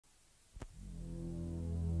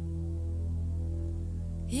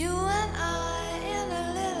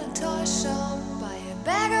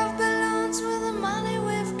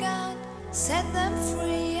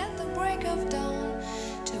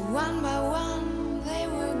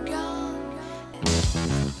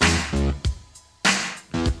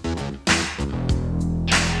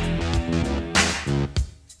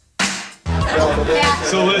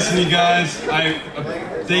So listen, you guys, I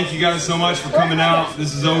thank you guys so much for coming out.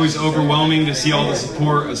 This is always overwhelming to see all the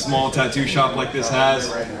support a small tattoo shop like this has.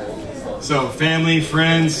 So family,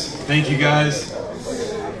 friends, thank you guys.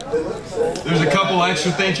 There's a couple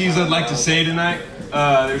extra thank yous I'd like to say tonight.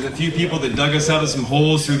 There's a few people that dug us out of some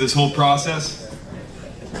holes through this whole process.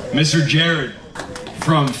 Mr. Jared,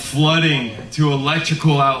 from flooding to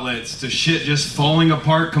electrical outlets to shit just falling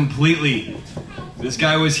apart completely. This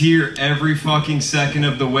guy was here every fucking second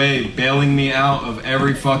of the way, bailing me out of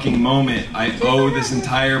every fucking moment. I owe this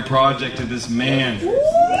entire project to this man.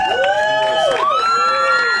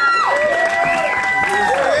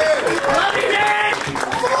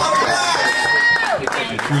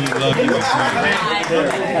 I truly love you.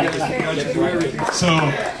 So,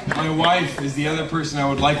 my wife is the other person I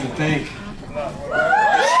would like to thank.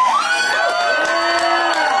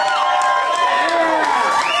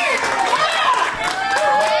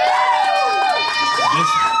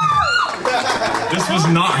 This was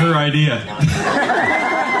not her idea.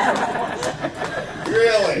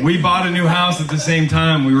 Really? We bought a new house at the same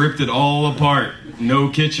time. We ripped it all apart. No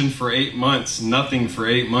kitchen for 8 months. Nothing for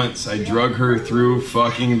 8 months. I drug her through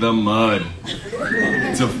fucking the mud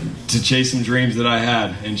to chase some dreams that I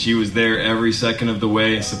had. And she was there every second of the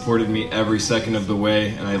way, supported me every second of the way.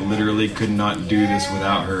 And I literally could not do this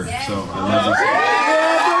without her. So I love you.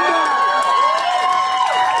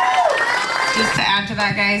 Just to add to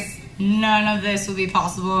that, guys, none of this would be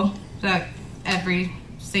possible without every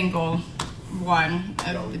single one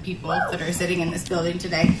of the people that are sitting in this building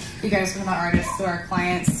today. You guys, from the artists to our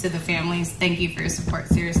clients to the families, thank you for your support,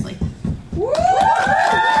 seriously. All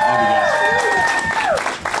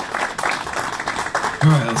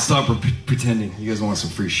right, let's stop pretending. You guys want some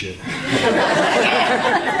free shit.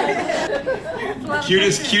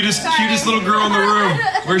 Cutest little girl in the room.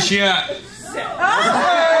 Where's she at?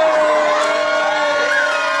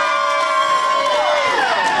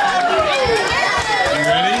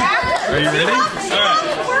 Are you ready? All right.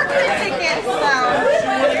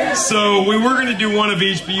 So we were going to do one of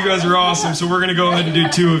each, but you guys are awesome, so we're going to go ahead and do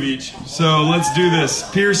 2 of each. So let's do this.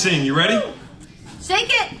 Piercing, you ready? Shake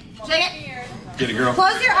it. Shake it. Get it, girl.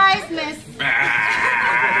 Close your eyes, miss.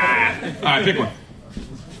 All right, pick one.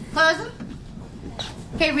 Close them.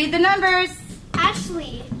 Okay, read the numbers.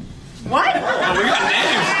 Ashley. What? Oh, we got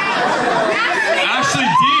names. Ashley D.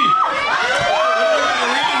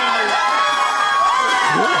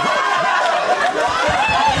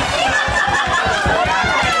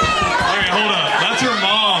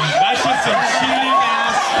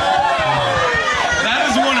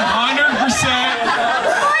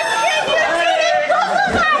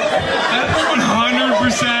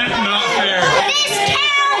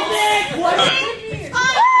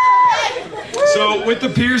 So with the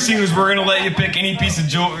piercings, we're gonna let you pick any piece of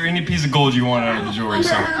jewelry, any piece of gold you want out of the jewelry.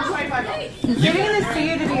 So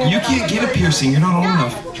you can't get a piercing. You're not old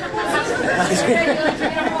enough.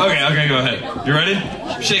 Okay, go ahead. You ready?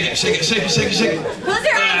 Shake it, shake it, shake it, shake it, shake it. Close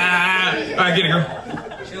your eyes. All right, get it, girl.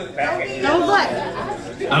 Don't look.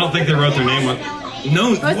 I don't think they wrote their name on.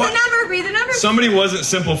 No. What's the number? Read the number. Somebody wasn't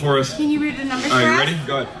simple for us. Can you read the numbers? All right, you ready?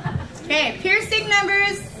 Go ahead. Okay, piercing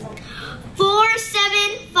numbers.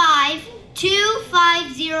 4752505.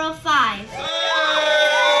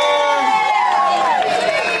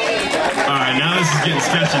 All right, now this is getting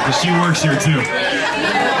sketchy because she works here too.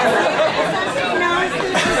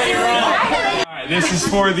 All right, this is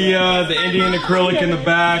for the Indian acrylic in the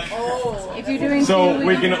back. If you're doing so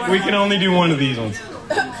we can only do one of these ones.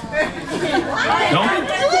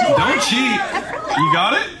 Don't cheat. You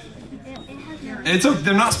got it?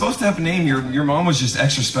 They're not supposed to have a name. Your mom was just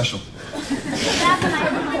extra special.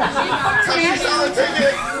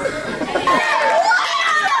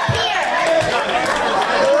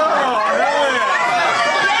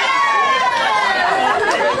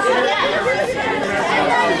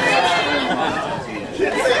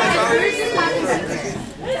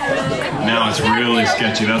 Now it's really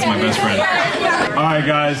sketchy. That's my best friend. All right,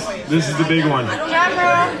 guys, this is the big one.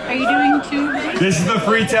 Are you doing 2? This is the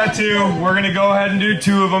free tattoo. We're gonna go ahead and do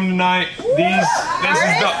 2 of them tonight. This is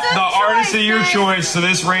the artist of your choice. So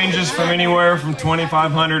this ranges from anywhere from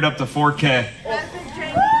 2,500 up to 4K.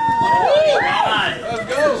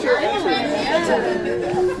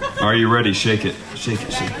 Are you ready? Shake it. Shake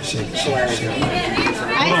it, shake it, shake it, shake it, shake it.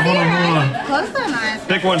 Hold on. Close them eyes.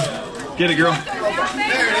 Pick one. Get it, girl. Close your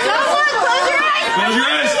eyes. Close your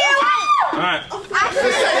eyes. All right.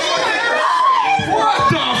 What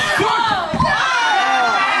the fuck?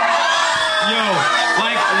 Yo,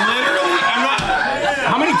 like literally, I'm not.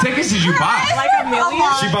 How many tickets did you buy? Like a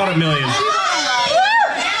million? She bought 1 million.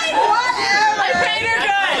 I paid her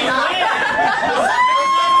good.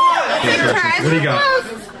 instructions. What do you got?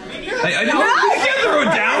 You can't throw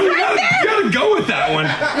it down. You gotta go with that one.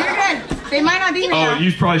 You're good. They might not be here. Oh,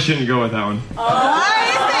 you probably shouldn't go with that one. What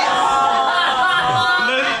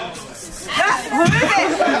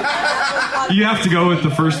is it? You have to go with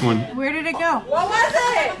the first one. Where did it go? What was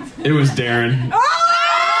it? It was Darren.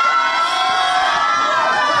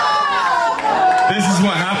 This is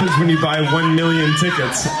what happens when you buy 1 million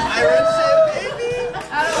tickets. Well,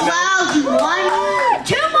 you won.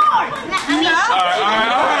 2 more. No.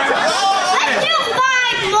 Alright. Let's do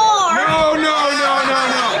 5 more. No.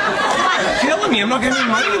 You're killing me. I'm not getting any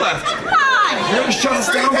money left. Come on. You're gonna shut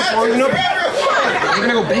us down before we know. We're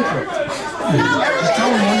gonna go bankrupt. Just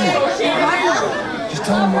tell him one more. Just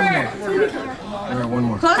tell him one more. Alright, one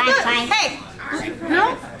more. Close Fine, it. fine. Hey.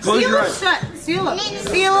 No. Close Seal your them eyes. shut. Seal them.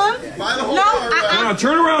 Seal them. No. No,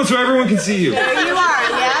 turn around so everyone can see you. There you are.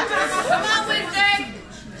 Yeah. Come on, Wednesday.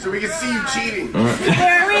 So we can see you cheating.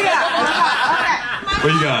 There we go. Okay.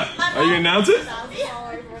 What you got? Are you gonna announce it?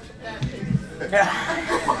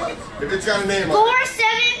 If it's got a name on it.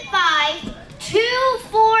 475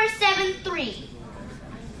 2473.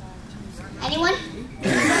 Anyone? Go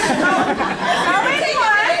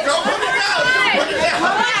put it down. Put it down.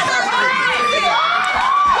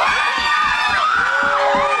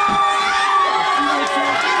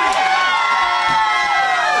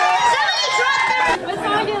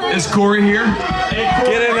 Is Corey here? Hey,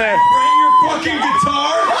 Corey, get in there. Bring your fucking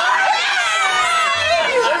guitar.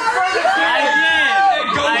 Hey,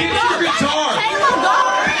 go get your guitar.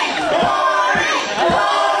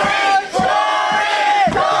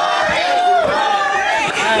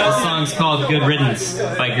 This song's called Good Riddance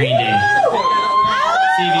by Green Day.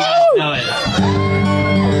 See if you guys know it.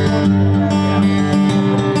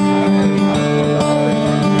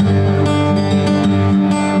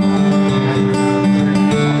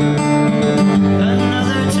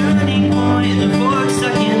 Another turning point, the fork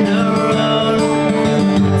stuck in the road.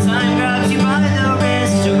 Time grabs you by the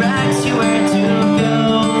wrist, directs you where to go.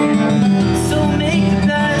 So make the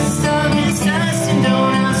best of this test and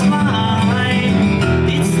don't ask why.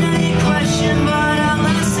 It's not a question, but a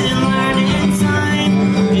lesson learned in time.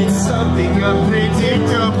 It's Something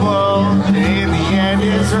unpredictable. In the end,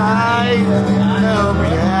 it's right. I hope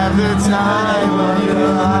you have the time of your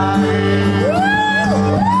life.